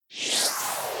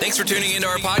Thanks for tuning into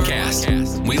our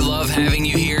podcast. We love having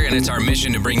you here, and it's our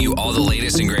mission to bring you all the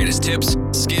latest and greatest tips,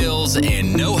 skills,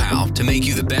 and know-how to make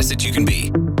you the best that you can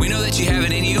be. We know that you have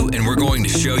it in you, and we're going to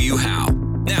show you how.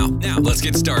 Now, let's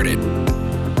get started.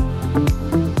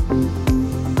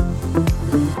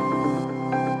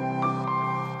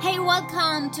 Hey,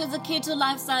 welcome to the Keto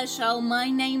Lifestyle Show. My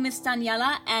name is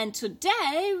Daniela, and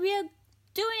today we're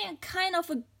doing kind of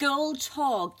a girl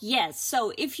talk. Yes,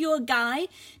 so if you're a guy,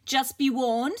 just be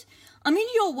warned.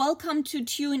 You're welcome to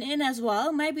tune in as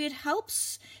well. Maybe it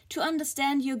helps to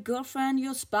understand your girlfriend,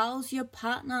 your spouse, your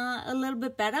partner a little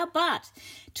bit better. But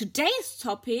today's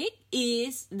topic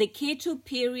is the Keto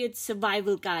Period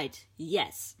Survival Guide.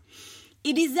 Yes.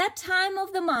 It is that time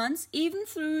of the month, even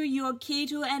through your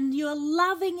keto and you're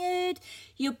loving it,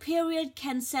 your period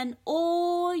can send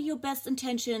all your best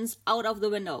intentions out of the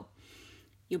window.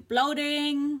 You're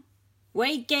bloating,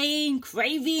 weight gain,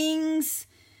 cravings,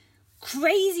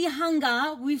 crazy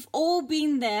hunger. We've all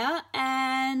been there.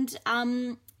 And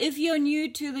if you're new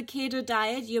to the keto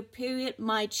diet, your period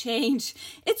might change.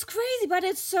 It's crazy, but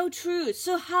it's so true.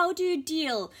 So how do you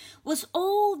deal with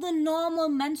all the normal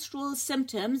menstrual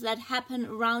symptoms that happen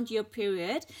around your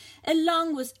period,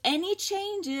 along with any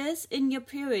changes in your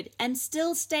period, and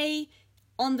still stay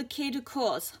on the keto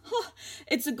course?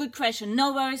 It's a good question.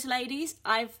 No worries, ladies.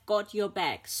 I've got your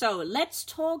back. So let's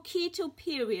talk keto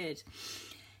period.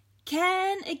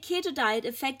 Can a keto diet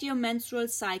affect your menstrual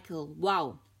cycle?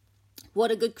 Wow. What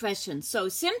a good question. So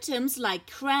symptoms like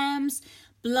cramps,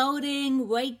 bloating,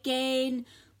 weight gain,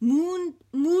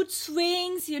 mood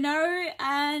swings,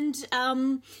 and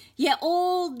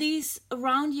all these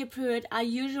around your period are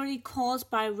usually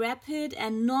caused by rapid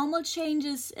and normal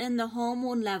changes in the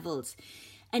hormone levels.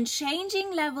 And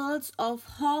changing levels of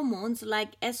hormones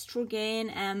like estrogen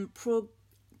and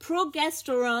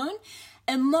progesterone,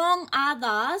 among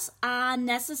others, are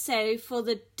necessary for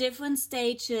the different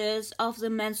stages of the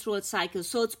menstrual cycle.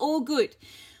 So it's all good.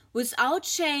 Without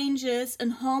changes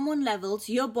in hormone levels,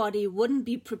 your body wouldn't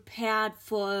be prepared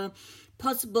for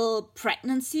possible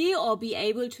pregnancy or be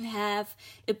able to have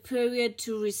a period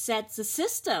to reset the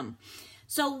system.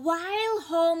 So while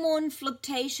hormone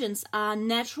fluctuations are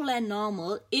natural and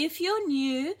normal, if you're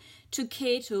new to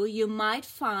keto, you might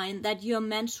find that your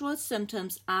menstrual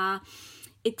symptoms are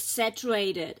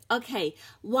exaggerated. Okay,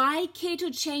 why keto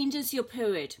changes your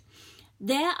period?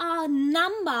 There are a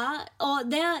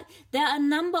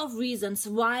number of reasons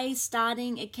why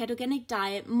starting a ketogenic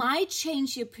diet might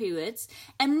change your periods,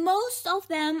 and most of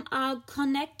them are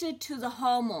connected to the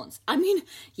hormones.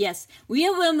 Yes, we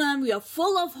are women, we are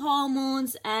full of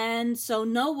hormones, and so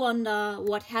no wonder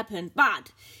what happened.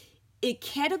 But a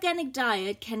ketogenic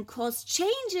diet can cause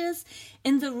changes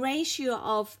in the ratio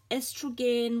of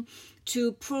estrogen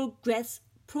to progesterone,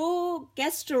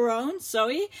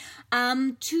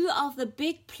 two of the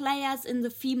big players in the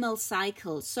female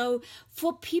cycle. So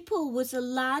for people with a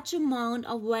large amount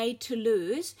of weight to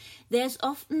lose, there's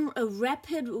often a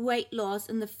rapid weight loss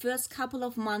in the first couple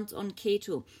of months on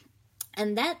keto.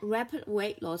 And that rapid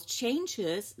weight loss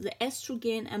changes the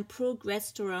estrogen and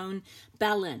progesterone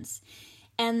balance.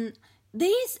 And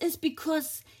this is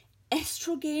because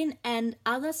estrogen and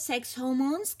other sex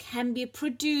hormones can be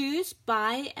produced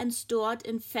by and stored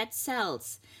in fat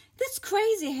cells. That's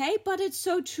crazy, hey? But it's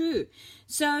so true.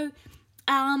 So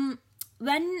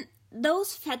when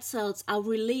those fat cells are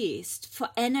released for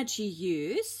energy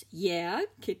use,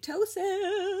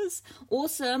 ketosis,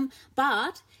 awesome,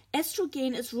 but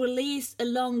estrogen is released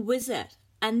along with it.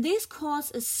 And this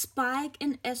causes a spike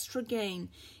in estrogen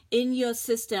in your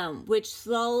system, which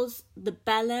throws the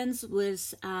balance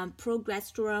with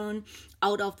progesterone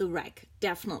out of the whack,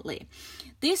 definitely.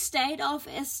 This state of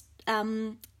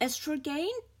estrogen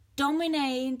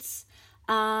dominates,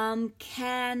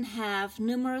 can have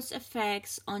numerous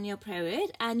effects on your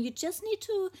period, and you just need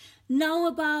to know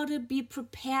about it, be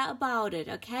prepared about it,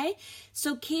 okay?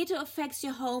 So keto affects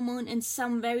your hormone in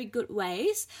some very good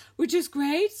ways, which is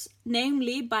great,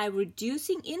 namely by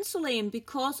reducing insulin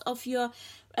because of your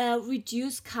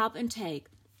reduced carb intake.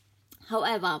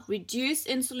 However, reduced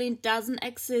insulin doesn't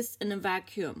exist in a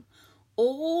vacuum.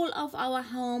 All of our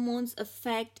hormones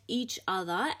affect each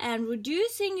other, and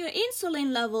reducing your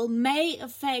insulin level may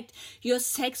affect your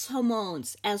sex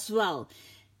hormones as well.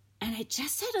 And I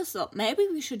just had a thought, maybe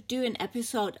we should do an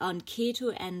episode on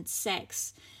keto and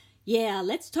sex. Yeah,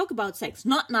 let's talk about sex.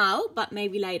 Not now, but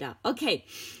maybe later. Okay,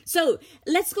 so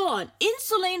let's go on.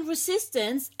 Insulin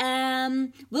resistance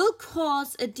will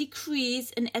cause a decrease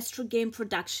in estrogen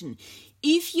production.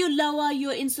 if you lower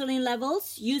your insulin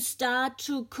levels, you start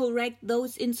to correct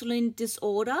those insulin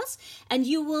disorders, and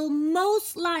you will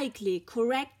most likely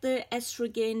correct the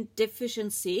estrogen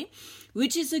deficiency,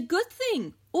 which is a good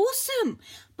thing. Awesome.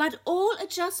 But all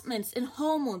adjustments in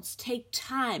hormones take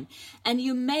time, and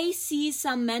you may see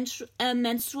some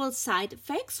menstrual side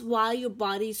effects while your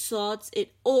body sorts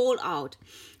it all out.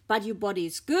 But your body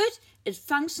is good, it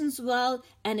functions well,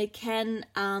 and it can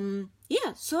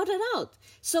sort it out.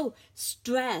 So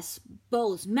stress,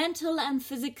 both mental and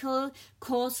physical,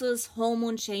 causes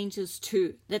hormone changes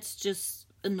too. That's just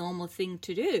a normal thing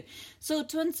to do. So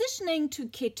transitioning to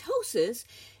ketosis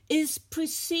is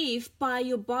perceived by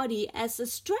your body as a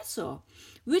stressor,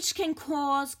 which can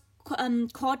cause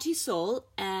cortisol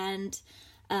and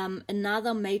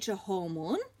another major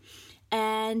hormone.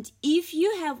 And if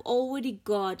you have already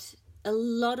got a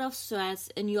lot of stress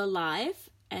in your life,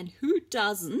 and who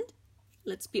doesn't,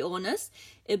 let's be honest,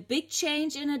 a big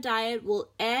change in a diet will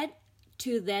add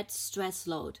to that stress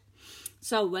load.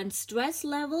 So when stress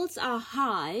levels are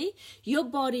high, your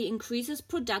body increases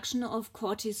production of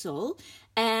cortisol,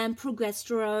 and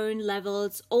progesterone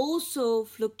levels also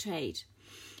fluctuate.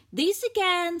 This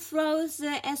again throws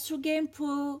the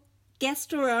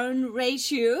estrogen-progesterone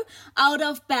ratio out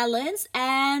of balance,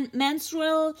 and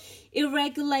menstrual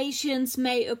irregulations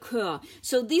may occur.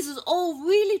 So this is all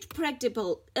really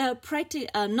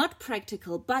not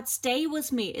practical, but stay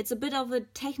with me. It's a bit of a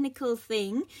technical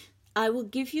thing. I will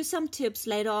give you some tips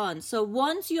later on. So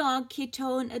once you are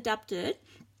ketone adapted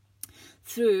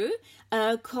through,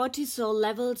 cortisol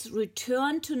levels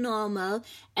return to normal,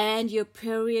 and your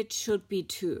period should be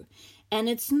too. And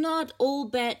it's not all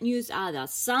bad news either.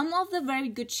 Some of the very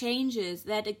good changes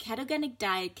that a ketogenic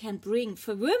diet can bring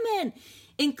for women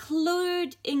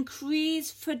include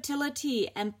increased fertility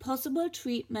and possible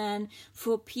treatment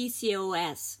for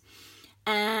PCOS,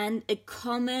 and a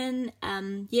common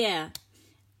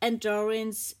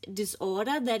endurance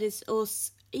disorder that is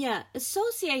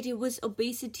associated with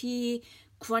obesity,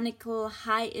 chronic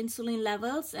high insulin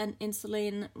levels, and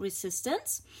insulin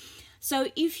resistance. So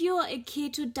if you're a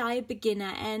keto diet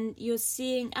beginner and you're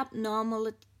seeing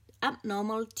abnormalities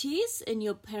in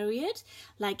your period,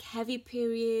 like heavy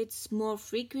periods, more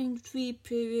frequent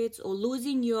periods, or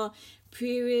losing your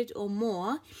period or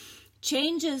more,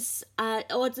 chances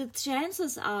or the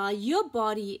chances are your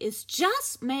body is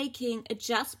just making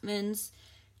adjustments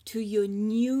to your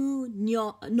new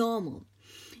normal.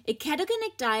 A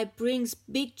ketogenic diet brings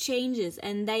big changes,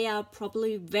 and they are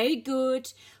probably very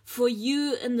good for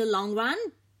you in the long run.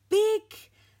 Big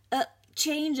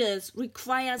changes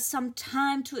require some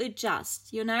time to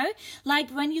adjust,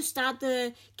 Like when you start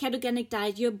the ketogenic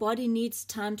diet, your body needs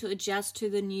time to adjust to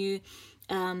the new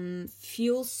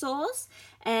fuel source.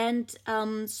 And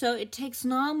so it takes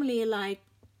normally like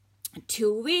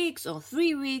 2 weeks or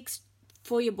 3 weeks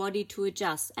for your body to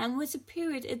adjust. And with a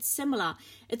period, it's similar.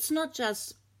 It's not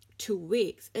just 2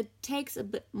 weeks. It takes a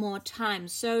bit more time.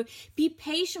 So be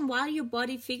patient while your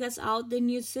body figures out the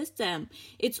new system.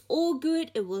 It's all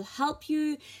good. It will help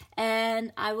you.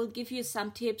 And I will give you some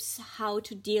tips how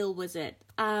to deal with it.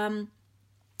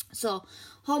 So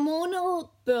hormonal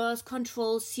birth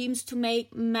control seems to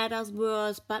make matters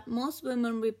worse, but most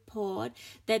women report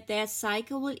that their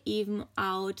cycle will even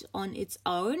out on its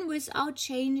own without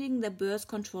changing the birth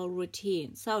control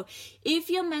routine. So if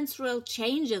your menstrual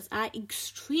changes are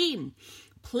extreme,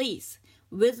 please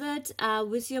visit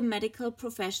with your medical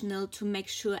professional to make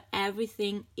sure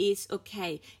everything is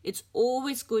okay. It's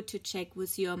always good to check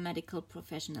with your medical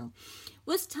professional.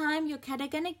 With time, your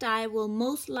ketogenic diet will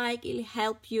most likely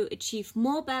help you achieve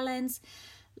more balance,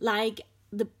 like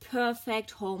the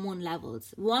perfect hormone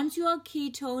levels. Once you are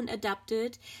ketone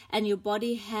adapted and your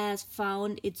body has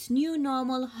found its new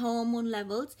normal hormone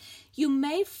levels, you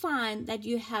may find that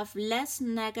you have less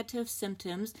negative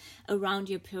symptoms around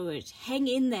your period. Hang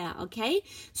in there, okay?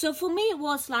 So for me, it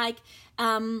was like,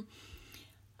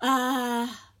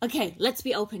 okay, let's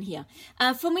be open here.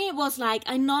 For me, it was like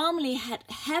I normally had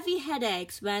heavy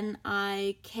headaches when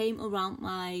I came around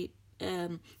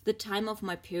the time of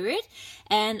my period,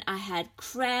 and I had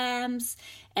cramps,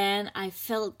 and I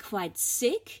felt quite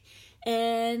sick,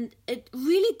 and it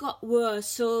really got worse.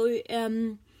 So,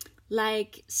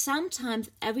 like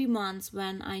sometimes every month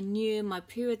when I knew my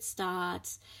period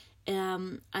starts,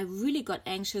 I really got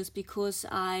anxious because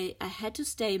I had to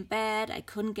stay in bed. I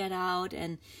couldn't get out,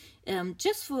 and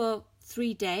just for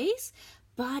 3 days.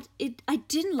 But I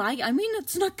didn't like,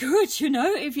 it's not good,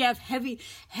 if you have heavy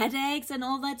headaches and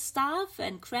all that stuff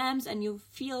and cramps and you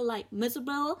feel like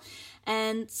miserable.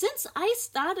 And since I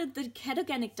started the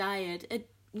ketogenic diet, it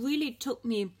really took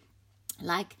me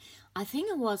like I think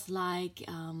it was like,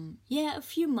 a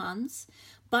few months,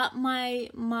 but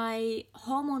my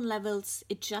hormone levels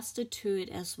adjusted to it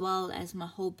as well as my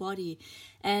whole body.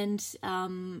 And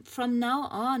from now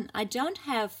on, I don't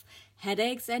have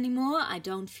headaches anymore. I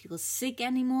don't feel sick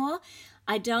anymore.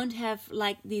 I don't have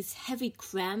like these heavy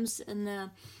cramps in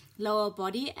the lower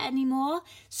body anymore.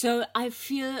 So I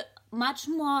feel much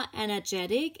more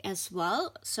energetic as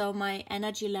well. So my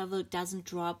energy level doesn't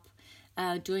drop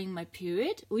during my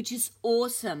period, which is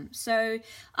awesome. So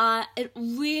it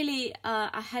really,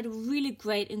 I had a really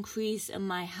great increase in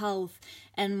my health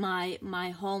and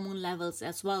my hormone levels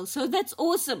as well. So that's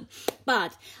awesome.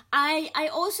 But I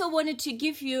also wanted to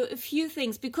give you a few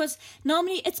things, because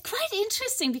normally it's quite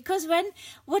interesting, because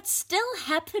what's still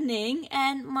happening,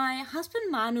 and my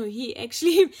husband Manu, he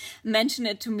actually mentioned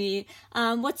it to me,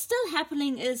 what's still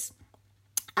happening is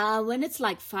when it's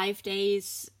like 5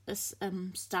 days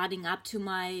starting up to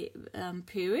my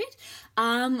period,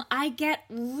 I get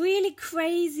really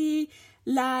crazy,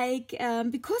 like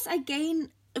because I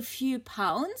gain a few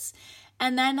pounds,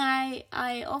 and then I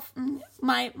often,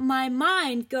 my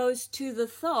mind goes to the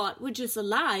thought, which is a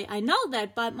lie, I know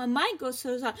that, but my mind goes to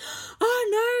the thought,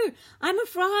 oh no, I'm a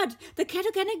fraud, the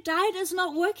ketogenic diet is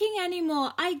not working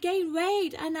anymore, I gain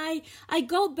weight, and I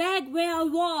go back where I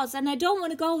was, and I don't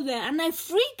want to go there, and I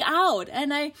freak out,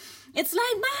 and it's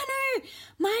like, Manu,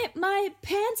 my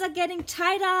pants are getting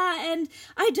tighter, and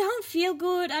I don't feel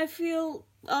good, I feel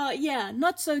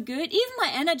not so good. Even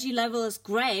my energy level is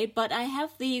great, but I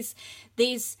have these,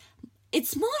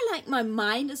 it's more like my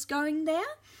mind is going there,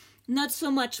 not so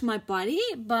much my body,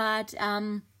 but,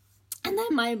 and then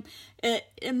my,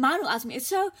 Manu asked me,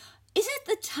 so, is it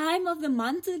the time of the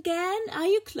month again? Are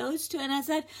you close to it? And I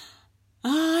said,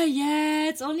 yeah,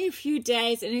 it's only a few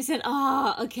days. And he said,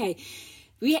 okay.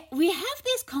 We have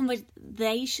this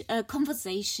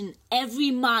conversation every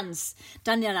month,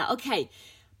 Daniela. Okay.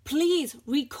 Please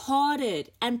record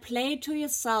it and play it to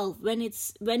yourself when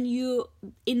you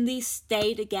in this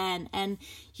state again, and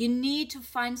you need to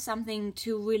find something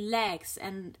to relax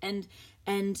and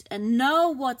know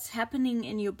what's happening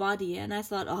in your body. And I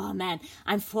thought, oh man,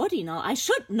 I'm 40 now. I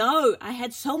should know. I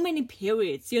had so many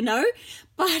periods,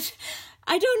 but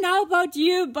I don't know about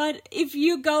you, but if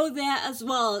you go there as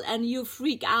well and you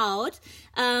freak out,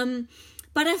 but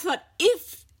I thought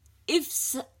if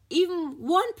even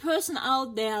one person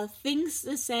out there thinks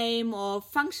the same or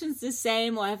functions the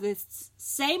same or have the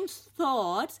same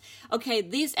thoughts, okay,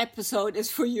 this episode is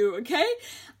for you, okay?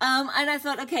 And I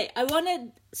thought, okay, I want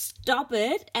to stop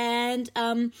it. And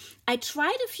I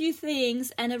tried a few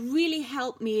things and it really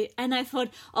helped me. And I thought,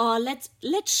 let's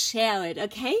share it,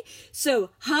 okay?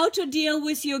 So how to deal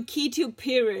with your keto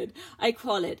period, I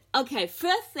call it. Okay,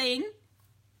 first thing,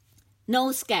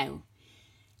 no scale.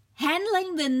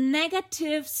 Handling the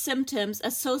negative symptoms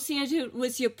associated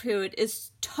with your period is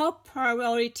top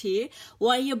priority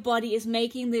while your body is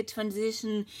making the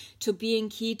transition to being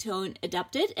ketone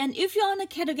adapted. And if you're on a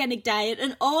ketogenic diet,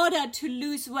 in order to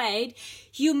lose weight,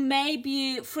 you may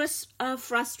be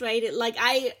frustrated, like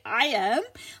I am,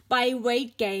 by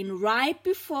weight gain right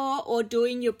before or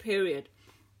during your period.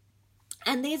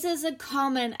 And this is a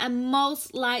common and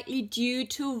most likely due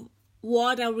to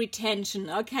water retention,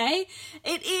 okay?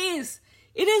 It is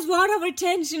water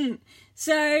retention.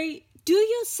 So do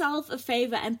yourself a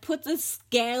favor and put the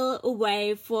scale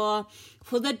away for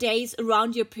the days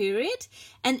around your period.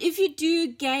 And if you do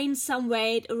gain some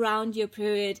weight around your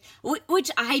period,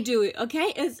 which I do,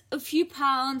 okay, it's a few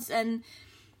pounds, and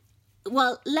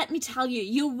well, let me tell you,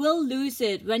 you will lose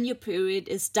it when your period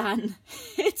is done.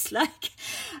 It's like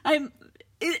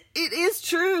It is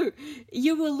true.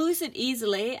 You will lose it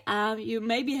easily. You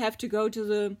maybe have to go to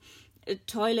the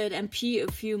toilet and pee a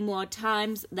few more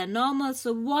times than normal.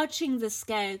 So watching the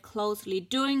scale closely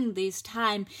during this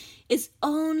time is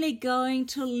only going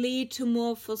to lead to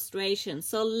more frustration.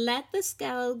 So let the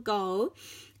scale go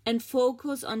and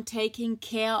focus on taking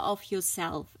care of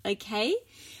yourself, okay?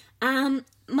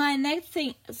 My next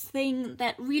thing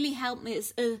that really helped me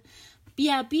is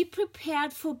be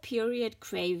prepared for period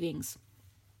cravings.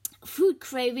 Food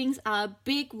cravings are a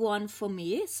big one for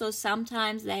me. So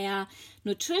sometimes they are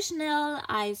nutritional.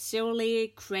 I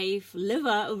surely crave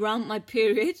liver around my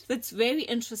period. That's very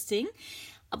interesting.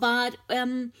 But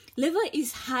liver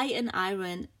is high in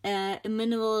iron, a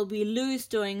mineral we lose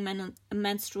during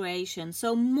menstruation.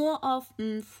 So more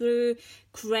often through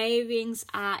cravings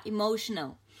are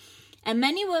emotional. And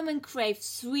many women crave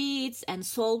sweets and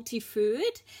salty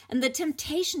food. And the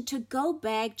temptation to go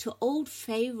back to old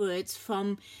favorites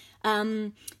from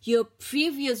your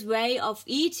previous way of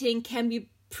eating can be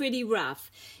pretty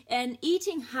rough. And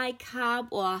eating high carb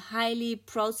or highly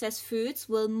processed foods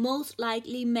will most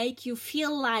likely make you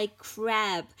feel like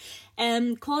crap,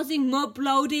 causing more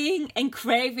bloating and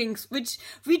cravings, which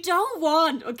we don't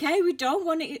want, okay? We don't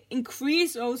want to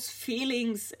increase those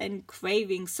feelings and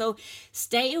cravings. So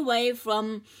stay away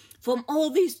from all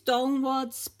these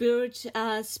downward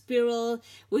spiral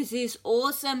with these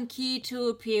awesome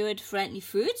keto period friendly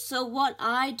foods. So what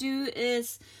I do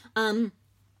is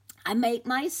I make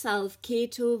myself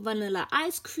keto vanilla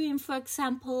ice cream, for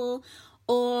example,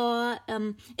 or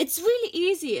it's really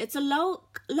easy. It's a low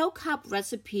carb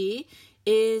recipe.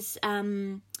 It's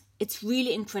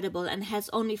really incredible and has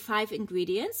only 5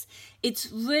 ingredients.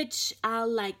 It's rich,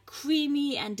 like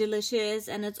creamy and delicious,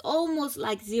 and it's almost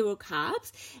like 0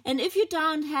 carbs. And if you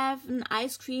don't have an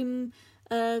ice cream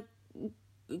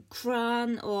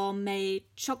crown or made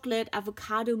chocolate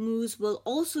avocado mousse will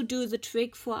also do the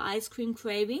trick for ice cream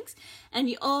cravings. And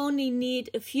you only need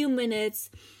a few minutes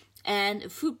and a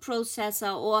food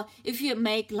processor, or if you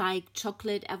make like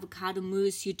chocolate avocado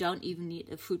mousse, you don't even need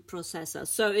a food processor.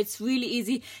 So it's really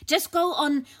easy. Just go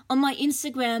on my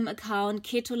Instagram account,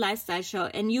 Keto Lifestyle Show,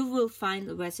 and you will find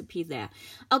the recipe there.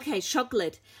 Okay,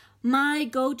 chocolate. My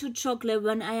go-to chocolate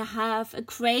when I have a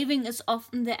craving is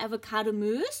often the avocado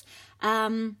mousse.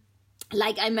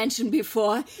 Like I mentioned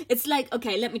before, it's like,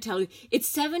 okay, let me tell you,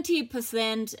 it's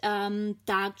 70%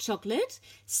 dark chocolate,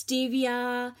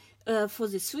 stevia for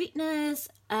the sweetness,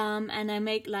 and I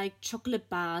make like chocolate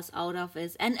bars out of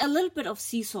it, and a little bit of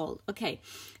sea salt. Okay,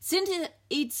 since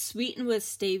it's sweetened with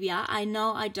stevia, I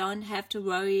know I don't have to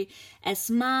worry as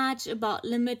much about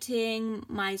limiting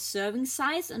my serving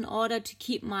size in order to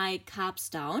keep my carbs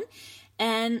down,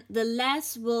 and the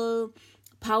less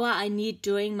power I need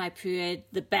during my period,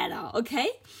 the better, okay?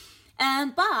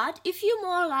 But if you're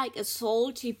more like a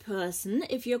salty person,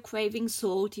 if you're craving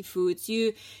salty foods,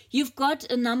 you've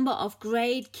got a number of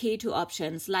great keto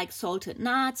options like salted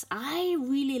nuts. I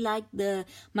really like the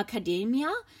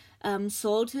macadamia,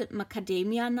 salted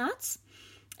macadamia nuts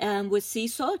with sea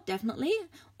salt, definitely.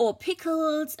 Or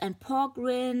pickles and pork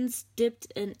rinds dipped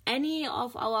in any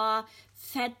of our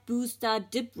fat booster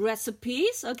dip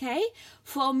recipes, okay?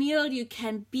 For a meal, you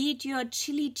can beat your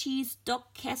chili cheese dog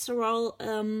casserole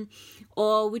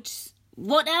or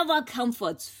whatever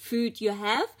comfort food you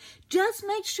have. Just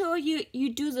make sure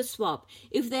you do the swap.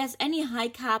 If there's any high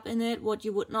carb in it, what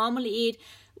you would normally eat,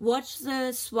 watch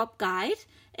the swap guide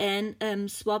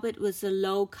and swap it with a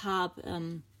low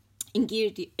carb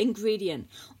ingredient.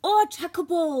 Or taco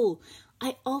bowl.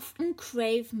 I often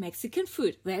crave Mexican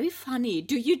food. Very funny.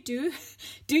 Do you too?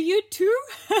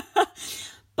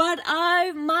 But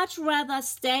I much rather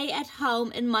stay at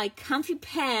home in my comfy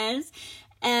pants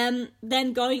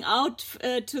than going out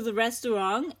to the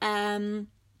restaurant.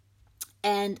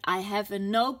 And I have a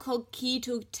no-cook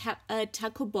keto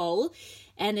taco bowl,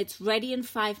 and it's ready in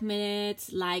 5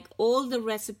 minutes. Like all the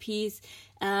recipes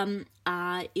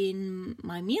are in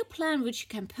my meal plan, which you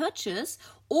can purchase,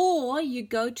 or you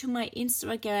go to my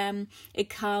Instagram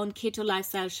account, Keto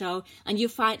Lifestyle Show, and you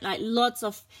find like lots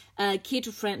of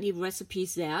keto-friendly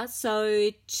recipes there.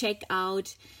 So check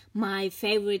out my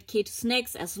favorite keto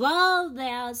snacks as well.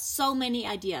 There are so many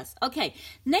ideas. Okay,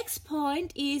 next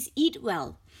point is eat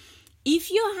well.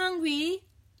 If you're hungry,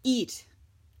 eat.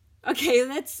 Okay,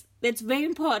 that's very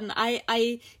important.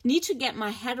 I need to get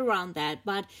my head around that,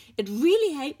 but it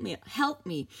really helped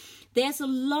me. There's a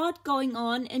lot going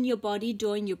on in your body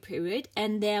during your period,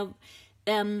 and there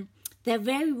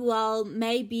very well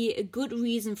may be a good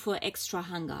reason for extra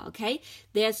hunger, okay?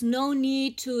 There's no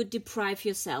need to deprive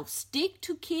yourself. Stick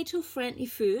to keto-friendly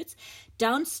foods.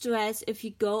 Don't stress if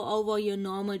you go over your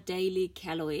normal daily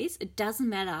calories. It doesn't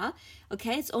matter,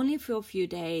 okay? It's only for a few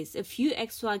days. A few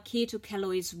extra keto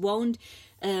calories won't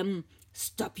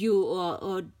stop you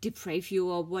or deprive you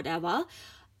or whatever.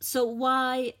 So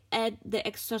why add the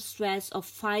extra stress of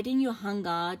fighting your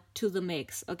hunger to the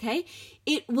mix, okay?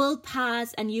 It will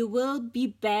pass and you will be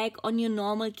back on your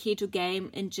normal keto game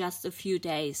in just a few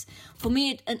days. For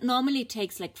me, it normally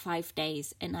takes like 5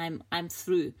 days and I'm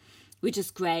through, which is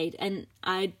great. And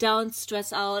I don't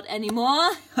stress out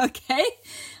anymore, okay?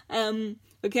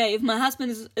 Okay, if my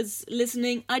husband is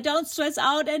listening, I don't stress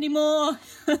out anymore.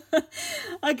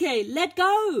 Okay, let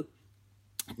go.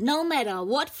 No matter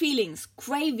what feelings,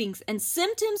 cravings, and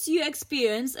symptoms you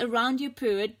experience around your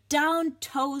period, don't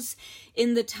toss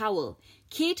in the towel.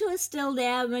 Keto is still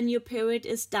there when your period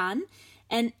is done,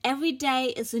 and every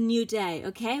day is a new day,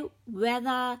 okay?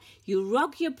 Whether you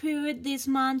rock your period this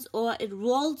month or it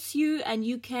rolls you and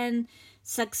you can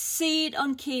succeed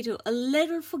on keto, a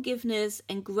little forgiveness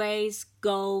and grace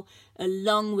go a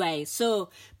long way. So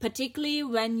particularly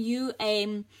when you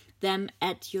aim them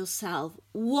at yourself,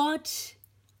 what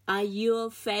are your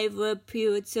favorite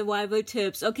period survival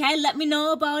tips? Okay, let me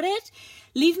know about it.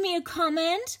 Leave me a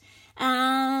comment.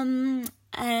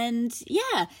 And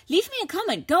yeah, leave me a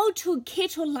comment. Go to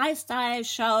Keto Lifestyle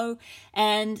Show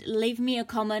and leave me a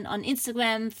comment on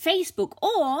Instagram, Facebook,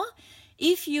 or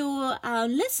if you are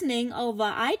listening over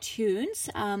iTunes,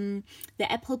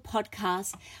 the Apple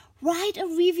Podcast, write a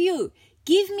review.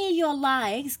 Give me your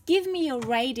likes, give me your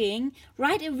rating,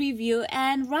 write a review,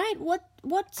 and write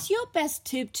what's your best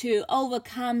tip to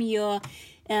overcome your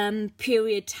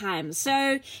period time. So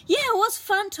yeah, it was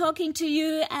fun talking to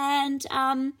you, and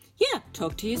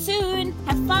talk to you soon.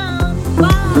 Have fun.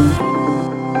 Bye.